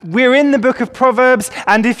We're in the book of Proverbs,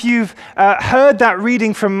 and if you've heard that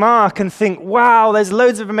reading from Mark and think, wow, there's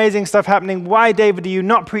loads of amazing stuff happening, why, David, are you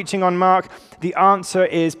not preaching on Mark? The answer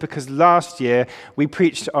is because last year we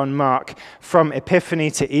preached on Mark from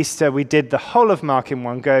Epiphany to Easter. We did the whole of Mark in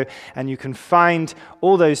one go, and you can find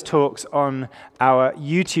all those talks on our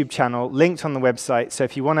YouTube channel, linked on the website. So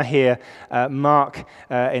if you want to hear Mark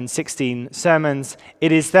in 16 sermons,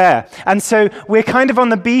 it is there. And so we're kind of on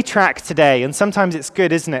the B track today, and sometimes it's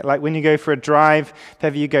good, isn't it? Like when you go for a drive, if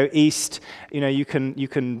ever you go east, you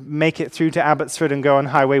can make it through to Abbotsford and go on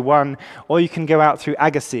Highway 1, or you can go out through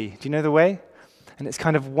Agassiz. Do you know the way? And it's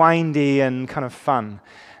kind of windy and kind of fun.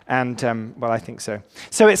 And, well, I think so.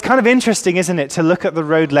 So it's kind of interesting, isn't it, to look at the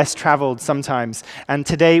road less traveled sometimes. And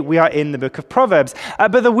today we are in the book of Proverbs.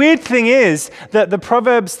 But the weird thing is that the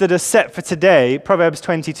Proverbs that are set for today, Proverbs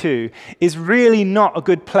 22, is really not a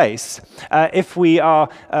good place. If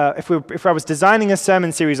I was designing a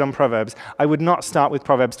sermon series on Proverbs, I would not start with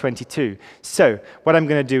Proverbs 22. So what I'm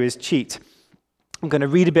going to do is cheat. I'm going to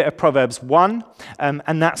read a bit of Proverbs 1,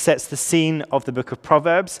 and that sets the scene of the book of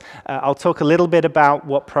Proverbs. I'll talk a little bit about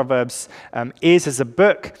what Proverbs is as a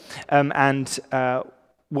book and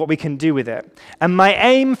what we can do with it. And my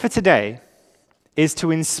aim for today is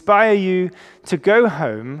to inspire you to go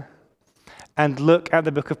home and look at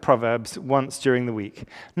the book of Proverbs once during the week.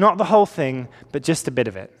 Not the whole thing, but just a bit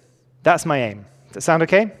of it. That's my aim. Does that sound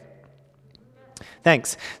okay?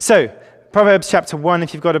 Thanks. So, Proverbs chapter 1,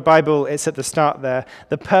 if you've got a Bible, it's at the start there.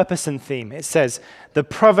 The purpose and theme. It says, the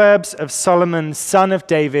Proverbs of Solomon, son of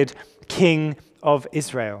David, king of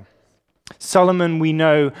Israel. Solomon, we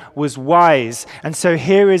know, was wise. And so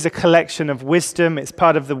here is a collection of wisdom. It's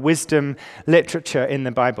part of the wisdom literature in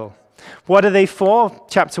the Bible. What are they for?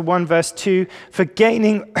 Chapter 1, verse 2, for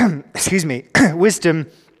gaining, wisdom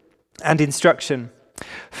and instruction,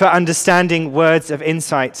 for understanding words of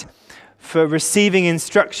insight, for receiving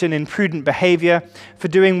instruction in prudent behavior, for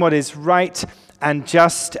doing what is right and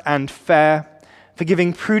just and fair, for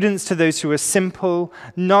giving prudence to those who are simple,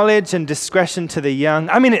 knowledge and discretion to the young.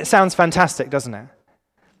 I mean, it sounds fantastic, doesn't it?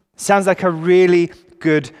 Sounds like a really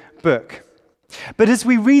good book. But as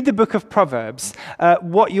we read the book of Proverbs,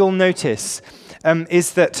 what you'll notice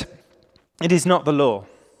is that it is not the law.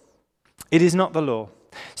 It is not the law.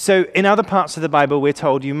 So in other parts of the Bible, we're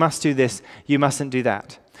told you must do this, you mustn't do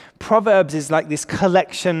that. Proverbs is like this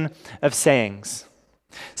collection of sayings.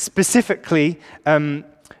 Specifically,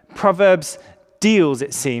 Proverbs deals,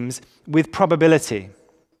 it seems, with probability.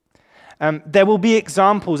 There will be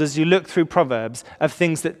examples as you look through Proverbs of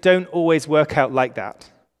things that don't always work out like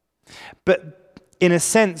that. But in a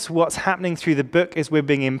sense, what's happening through the book is we're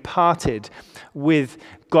being imparted with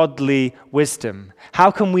godly wisdom.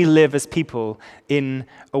 How can we live as people in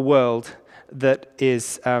a world that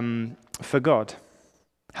is for God?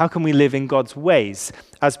 How can we live in God's ways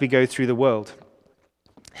as we go through the world?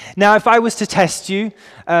 Now, if I was to test you,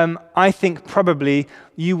 I think probably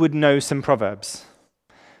you would know some Proverbs.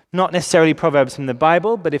 Not necessarily Proverbs from the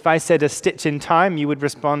Bible, but if I said a stitch in time, you would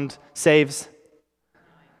respond, saves.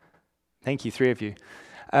 Thank you, 3 of you.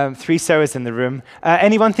 3 sowers in the room.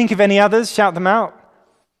 Anyone think of any others? Shout them out.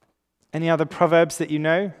 Any other Proverbs that you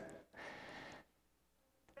know?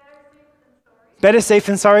 Better safe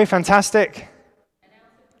than sorry, fantastic.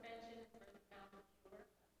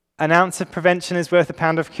 An ounce of prevention is worth a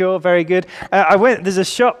pound of cure. Very good. There's a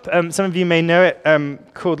shop, some of you may know it,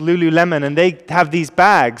 called Lululemon, and they have these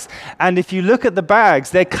bags. And if you look at the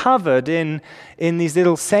bags, they're covered in these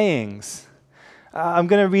little sayings. I'm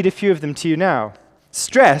going to read a few of them to you now.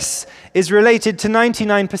 Stress is related to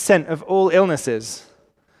 99% of all illnesses.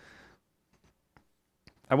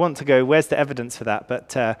 I want to go, where's the evidence for that?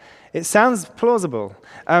 But it sounds plausible.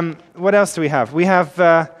 What else do we have? We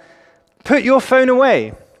have put your phone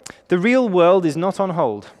away. The real world is not on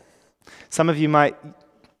hold. Some of you might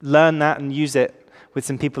learn that and use it with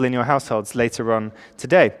some people in your households later on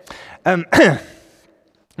today. It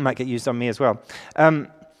might get used on me as well.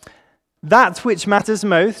 That which matters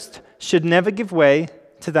most should never give way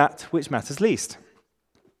to that which matters least.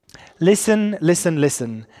 Listen, listen,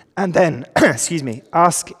 listen, and then,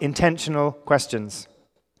 ask intentional questions.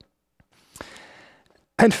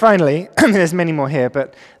 And finally, there's many more here,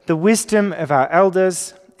 but the wisdom of our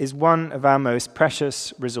elders is one of our most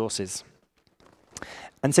precious resources.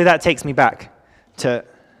 And so that takes me back to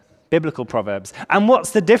biblical Proverbs. And what's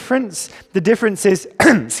the difference? The difference is,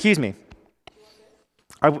 I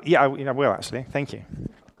will actually, thank you.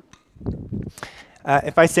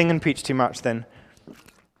 If I sing and preach too much, then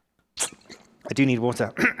I do need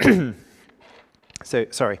water. So,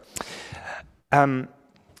 sorry.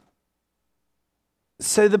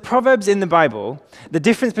 So the Proverbs in the Bible, the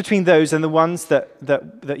difference between those and the ones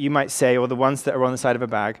that you might say, or the ones that are on the side of a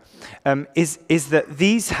bag, is that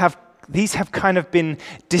these have kind of been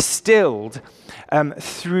distilled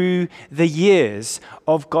through the years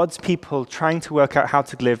of God's people trying to work out how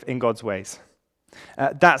to live in God's ways.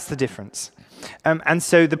 That's the difference. And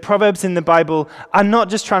so the Proverbs in the Bible are not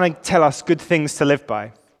just trying to tell us good things to live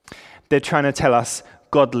by. They're trying to tell us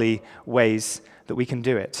godly ways that we can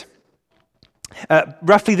do it.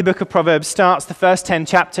 Roughly, the book of Proverbs starts, the first 10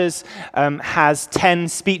 chapters has 10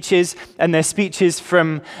 speeches, and they're speeches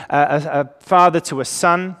from a father to a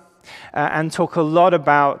son, and talk a lot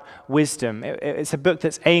about wisdom. It's a book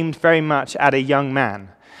that's aimed very much at a young man.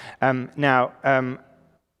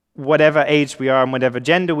 Whatever age we are and whatever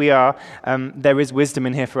gender we are, there is wisdom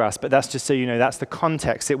in here for us. But that's just so you know, that's the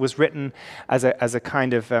context. It was written as a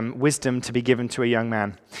kind of wisdom to be given to a young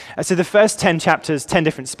man. So the first 10 chapters, 10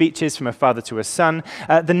 different speeches from a father to a son.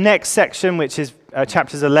 The next section, which is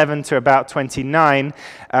chapters 11 to about 29,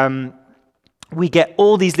 we get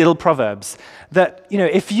all these little proverbs that,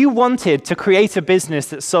 if you wanted to create a business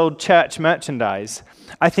that sold church merchandise,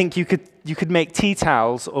 I think you could make tea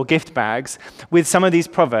towels or gift bags with some of these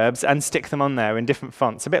proverbs and stick them on there in different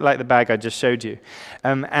fonts, a bit like the bag I just showed you.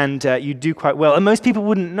 And you do quite well. And most people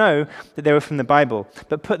wouldn't know that they were from the Bible,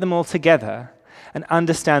 but put them all together and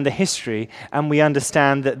understand the history, and we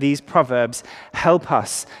understand that these proverbs help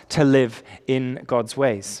us to live in God's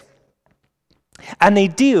ways. And they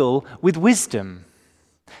deal with wisdom.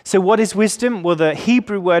 So what is wisdom? Well, the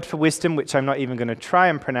Hebrew word for wisdom, which I'm not even going to try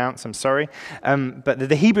and pronounce, I'm sorry, but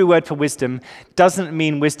the Hebrew word for wisdom doesn't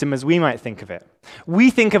mean wisdom as we might think of it. We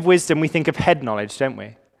think of wisdom, we think of head knowledge, don't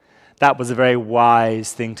we? That was a very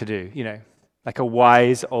wise thing to do, like a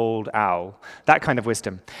wise old owl, that kind of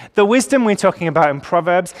wisdom. The wisdom we're talking about in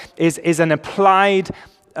Proverbs is an applied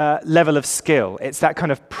level of skill. It's that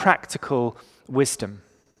kind of practical wisdom.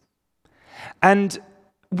 And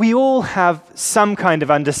we all have some kind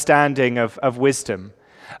of understanding of wisdom,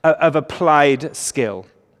 of applied skill.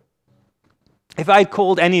 If I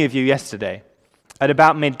called any of you yesterday at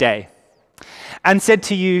about midday and said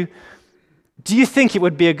to you, do you think it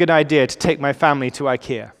would be a good idea to take my family to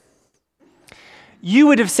IKEA? You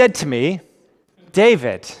would have said to me,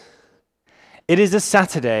 David, it is a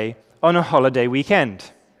Saturday on a holiday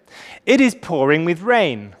weekend. It is pouring with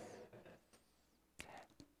rain.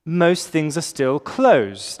 Most things are still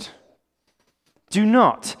closed. Do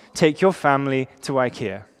not take your family to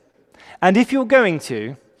IKEA. And if you're going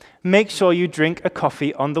to, make sure you drink a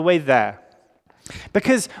coffee on the way there.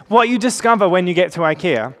 Because what you discover when you get to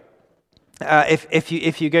IKEA,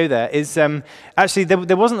 if you go there, is actually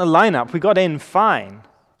there wasn't a lineup. We got in fine.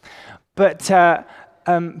 But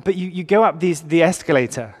you go up the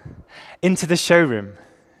escalator into the showroom.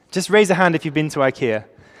 Just raise a hand if you've been to IKEA.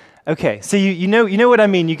 Okay, so you know what I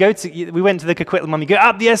mean. We went to the Coquitlam. You go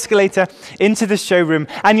up the escalator into the showroom,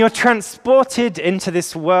 and you're transported into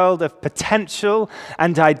this world of potential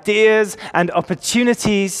and ideas and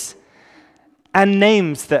opportunities and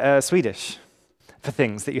names that are Swedish for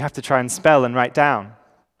things that you have to try and spell and write down.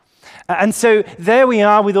 And so there we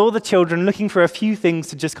are with all the children looking for a few things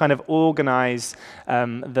to just kind of organize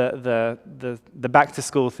the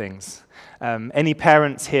back-to-school things. Any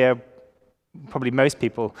parents here? Probably most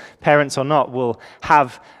people, parents or not, will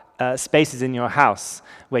have spaces in your house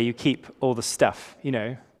where you keep all the stuff,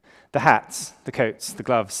 the hats, the coats, the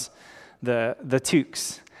gloves, the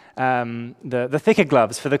toques, the thicker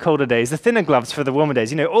gloves for the colder days, the thinner gloves for the warmer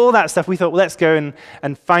days, all that stuff. We thought, well, let's go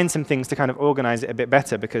and find some things to kind of organize it a bit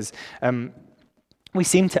better, because we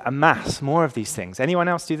seem to amass more of these things. Anyone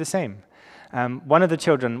else do the same? One of the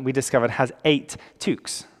children we discovered has 8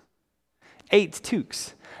 toques. 8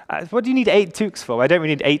 toques. What do you need 8 toques for? I don't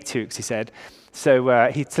really need 8 toques, he said. So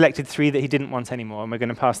he selected 3 that he didn't want anymore, and we're going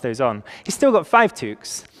to pass those on. He's still got 5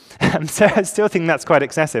 toques, so I still think that's quite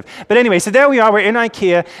excessive. But anyway, so there we are, we're in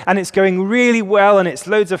IKEA, and it's going really well, and it's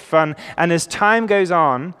loads of fun. And as time goes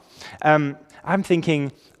on, I'm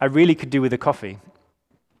thinking I really could do with a coffee.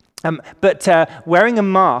 But wearing a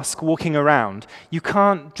mask, walking around, you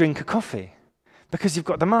can't drink a coffee because you've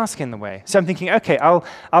got the mask in the way. So I'm thinking, okay, I'll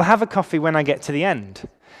have a coffee when I get to the end.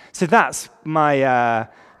 So that's my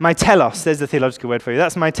telos. There's the theological word for you.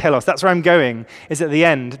 That's my telos. That's where I'm going, is at the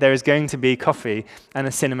end there is going to be coffee and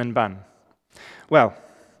a cinnamon bun. Well,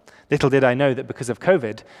 little did I know that because of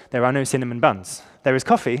COVID, there are no cinnamon buns. There is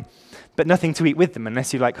coffee, but nothing to eat with them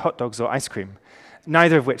unless you like hot dogs or ice cream,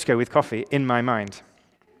 neither of which go with coffee in my mind.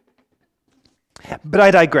 But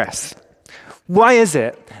I digress. Why is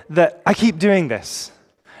it that I keep doing this?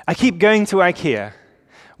 I keep going to IKEA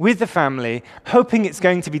with the family, hoping it's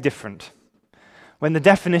going to be different. when the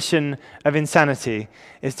definition of insanity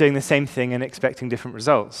is doing the same thing and expecting different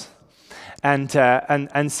results.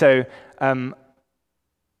 So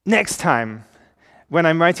next time, when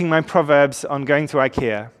I'm writing my Proverbs on going to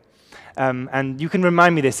IKEA, and you can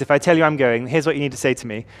remind me this, if I tell you I'm going, here's what you need to say to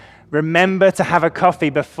me. Remember to have a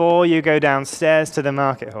coffee before you go downstairs to the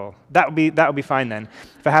market hall. That'll be fine then.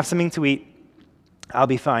 If I have something to eat, I'll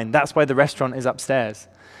be fine. That's why the restaurant is upstairs.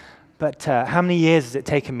 But how many years has it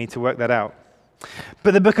taken me to work that out?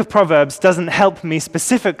 But the book of Proverbs doesn't help me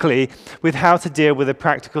specifically with how to deal with a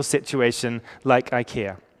practical situation like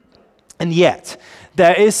IKEA. And yet,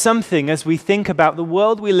 there is something as we think about the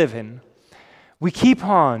world we live in, we keep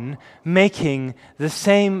on making the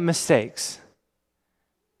same mistakes.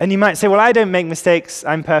 And you might say, well, I don't make mistakes,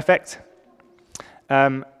 I'm perfect.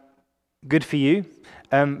 Good for you.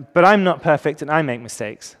 But I'm not perfect and I make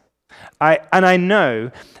mistakes. I know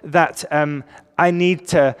that I need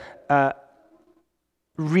to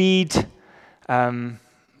read,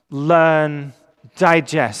 learn,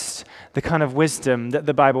 digest the kind of wisdom that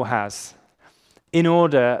the Bible has in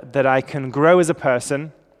order that I can grow as a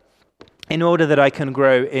person, in order that I can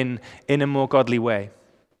grow in a more godly way,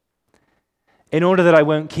 in order that I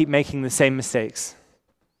won't keep making the same mistakes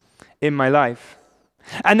in my life.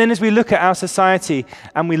 And then as we look at our society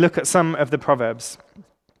and we look at some of the Proverbs,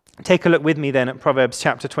 take a look with me then at Proverbs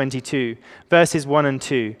chapter 22, verses 1 and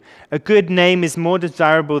 2. A good name is more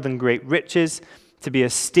desirable than great riches. To be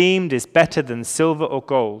esteemed is better than silver or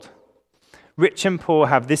gold. Rich and poor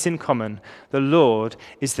have this in common. The Lord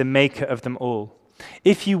is the maker of them all.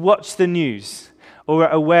 If you watch the news or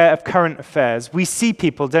are aware of current affairs, we see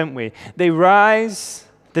people, don't we? They rise,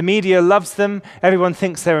 the media loves them, everyone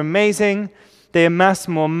thinks they're amazing. They amass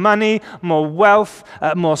more money, more wealth,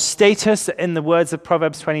 more status, in the words of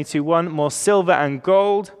Proverbs 22:1, more silver and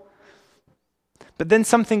gold. But then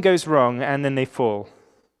something goes wrong and then they fall.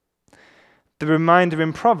 The reminder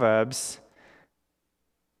in Proverbs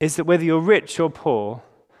is that whether you're rich or poor,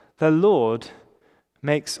 the Lord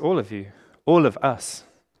makes all of you, all of us.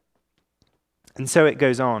 And so it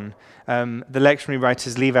goes on. The lectionary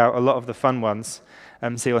writers leave out a lot of the fun ones,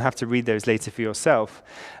 so you'll have to read those later for yourself.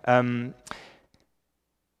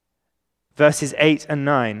 Verses 8 and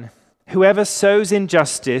 9. Whoever sows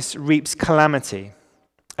injustice reaps calamity,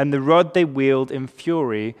 and the rod they wield in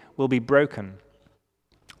fury will be broken.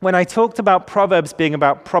 When I talked about Proverbs being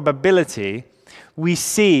about probability, we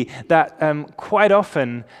see that quite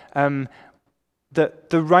often that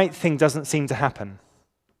the right thing doesn't seem to happen.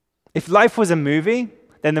 If life was a movie,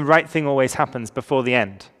 then the right thing always happens before the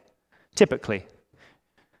end, typically.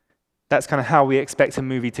 That's kind of how we expect a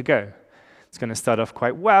movie to go. It's going to start off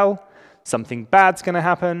quite well, something bad's going to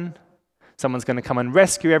happen, someone's going to come and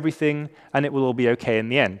rescue everything, and it will all be okay in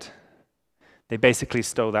the end. They basically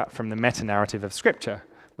stole that from the meta-narrative of Scripture,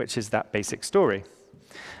 which is that basic story.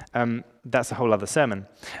 That's a whole other sermon.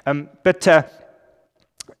 But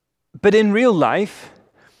in real life,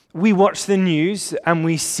 we watch the news and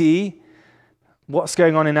we see what's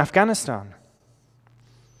going on in Afghanistan.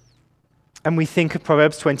 And we think of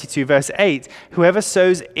Proverbs 22, verse 8, whoever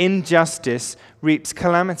sows injustice reaps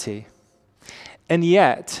calamity. And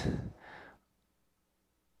yet,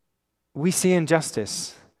 we see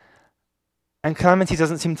injustice. And calamity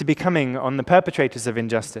doesn't seem to be coming on the perpetrators of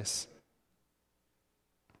injustice.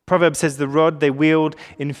 Proverbs says the rod they wield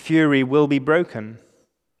in fury will be broken.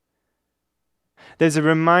 There's a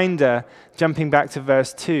reminder, jumping back to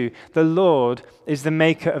verse 2, the Lord is the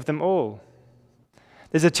maker of them all.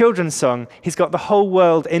 There's a children's song, He's got the whole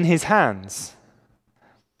world in His hands.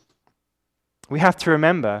 We have to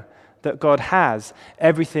remember that God has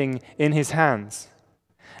everything in His hands.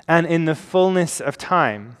 And in the fullness of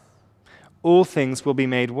time, all things will be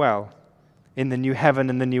made well in the new heaven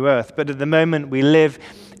and the new earth. But at the moment, we live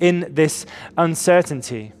in this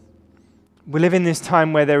uncertainty. We live in this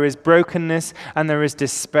time where there is brokenness and there is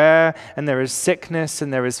despair and there is sickness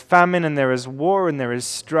and there is famine and there is war and there is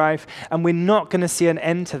strife. And we're not going to see an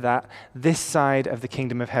end to that this side of the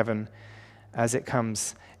kingdom of heaven as it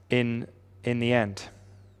comes in the end.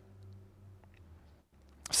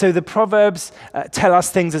 So the Proverbs tell us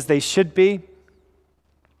things as they should be.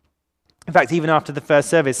 In fact, even after the first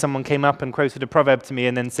service, someone came up and quoted a proverb to me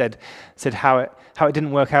and then said how it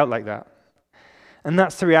didn't work out like that. And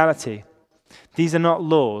that's the reality. These are not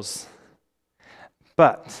laws,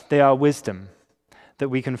 but they are wisdom that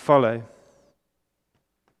we can follow.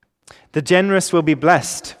 The generous will be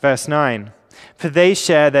blessed, verse 9, for they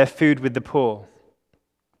share their food with the poor.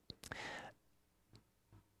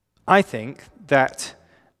 I think that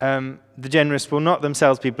the generous will not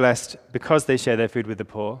themselves be blessed because they share their food with the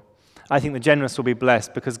poor. I think the generous will be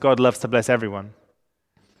blessed because God loves to bless everyone.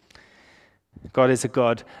 God is a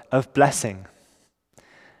God of blessing,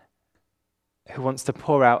 who wants to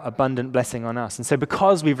pour out abundant blessing on us. And so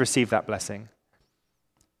because we've received that blessing,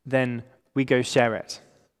 then we go share it.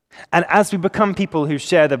 And as we become people who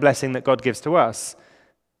share the blessing that God gives to us,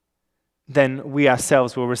 then we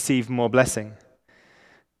ourselves will receive more blessing.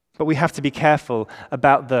 But we have to be careful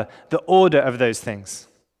about the order of those things.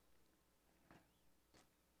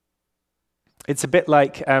 It's a bit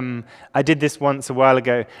like, I did this once a while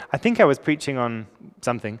ago. I think I was preaching on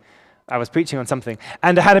something.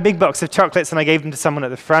 And I had a big box of chocolates, and I gave them to someone at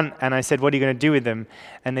the front, and I said, "What are you going to do with them?"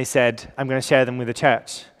 And they said, "I'm going to share them with the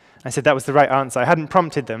church." I said that was the right answer. I hadn't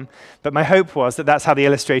prompted them, but my hope was that that's how the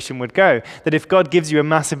illustration would go, that if God gives you a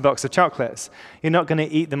massive box of chocolates, you're not going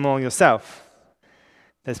to eat them all yourself.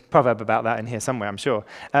 There's a proverb about that in here somewhere, I'm sure.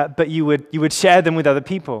 But you would share them with other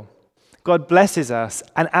people. God blesses us,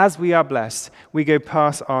 and as we are blessed, we go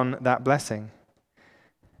pass on that blessing.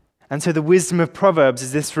 And so the wisdom of Proverbs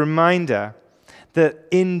is this reminder that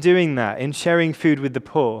in doing that, in sharing food with the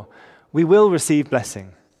poor, we will receive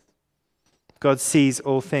blessing. God sees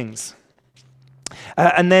all things.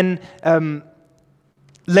 And then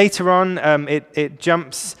later on, it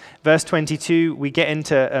jumps, verse 22, we get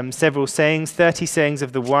into several sayings. 30 sayings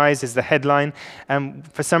of the wise is the headline.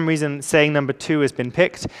 For some reason, saying number 2 has been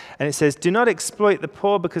picked. And it says, "Do not exploit the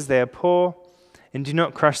poor because they are poor, and do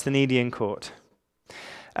not crush the needy in court."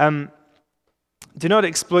 Do not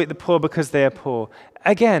exploit the poor because they are poor.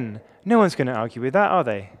 Again, no one's going to argue with that, are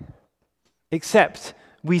they? Except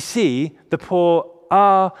we see the poor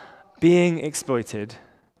are being exploited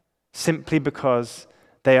simply because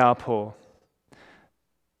they are poor.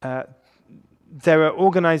 There are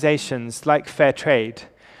organizations like Fair Trade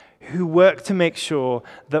who work to make sure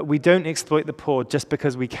that we don't exploit the poor just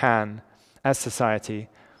because we can as society.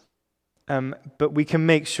 But we can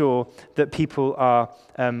make sure that people are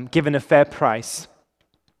given a fair price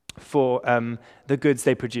for the goods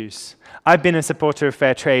they produce. I've been a supporter of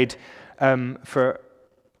fair trade for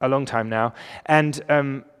a long time now,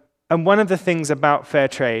 and one of the things about fair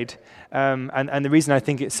trade, and the reason I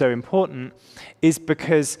think it's so important, is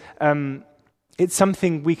because it's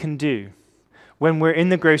something we can do when we're in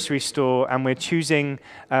the grocery store and we're choosing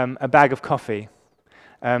a bag of coffee.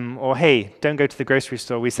 Or, hey, don't go to the grocery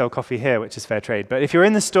store, we sell coffee here, which is fair trade. But if you're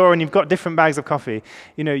in the store and you've got different bags of coffee,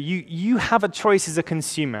 you have a choice as a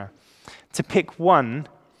consumer to pick one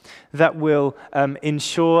that will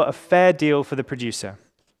ensure a fair deal for the producer.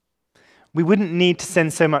 We wouldn't need to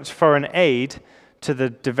send so much foreign aid to the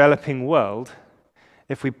developing world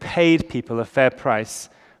if we paid people a fair price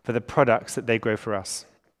for the products that they grow for us.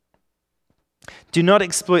 Do not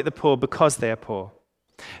exploit the poor because they are poor.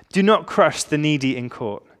 Do not crush the needy in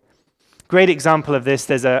court. Great example of this,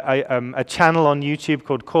 there's a channel on YouTube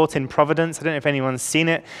called Caught in Providence. I don't know if anyone's seen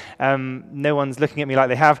it. No one's looking at me like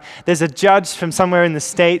they have. There's a judge from somewhere in the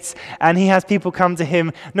States, and he has people come to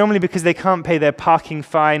him, normally because they can't pay their parking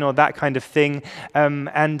fine or that kind of thing,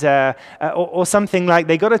 or something like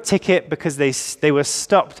they got a ticket because they were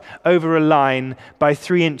stopped over a line by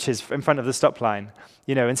 3 inches in front of the stop line.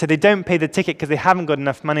 And so they don't pay the ticket because they haven't got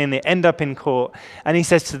enough money, and they end up in court. And he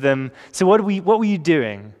says to them, "So what were you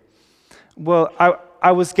doing?" "Well,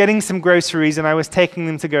 I was getting some groceries, and I was taking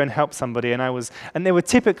them to go and help somebody, and they were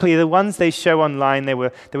typically the ones they show online. They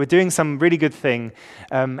were doing some really good thing,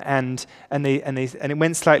 and it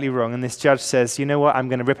went slightly wrong. And this judge says, 'You know what? I'm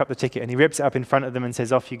going to rip up the ticket.' And he rips it up in front of them and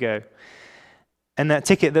says, 'Off you go.' And that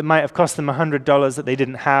ticket that might have cost them $100 that they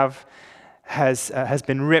didn't have has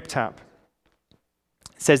been ripped up.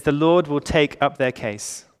 It says the Lord will take up their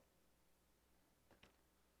case."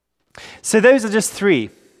 So those are just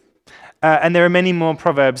 3. And there are many more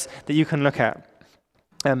proverbs that you can look at.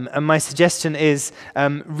 And my suggestion is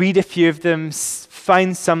read a few of them,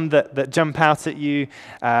 find some that jump out at you.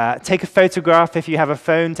 Take a photograph if you have a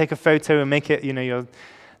phone. Take a photo and make it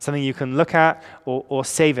something you can look at or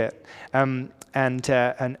save it. And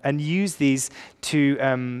use these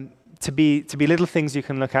to be little things you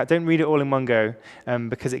can look at. Don't read it all in one go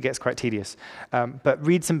because it gets quite tedious. But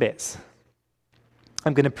read some bits.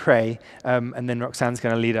 I'm going to pray, and then Roxanne's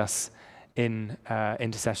going to lead us in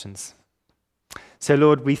intercessions. So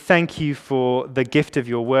Lord, we thank you for the gift of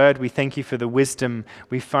your word. We thank you for the wisdom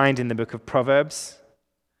we find in the book of Proverbs.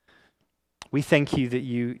 We thank you that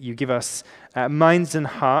you give us minds and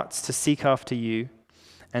hearts to seek after you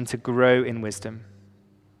and to grow in wisdom.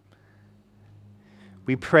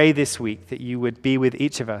 We pray this week that you would be with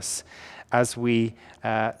each of us as we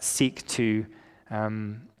seek to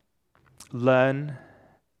learn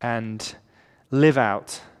and live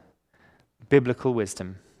out biblical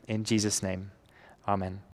wisdom. In Jesus' name, amen.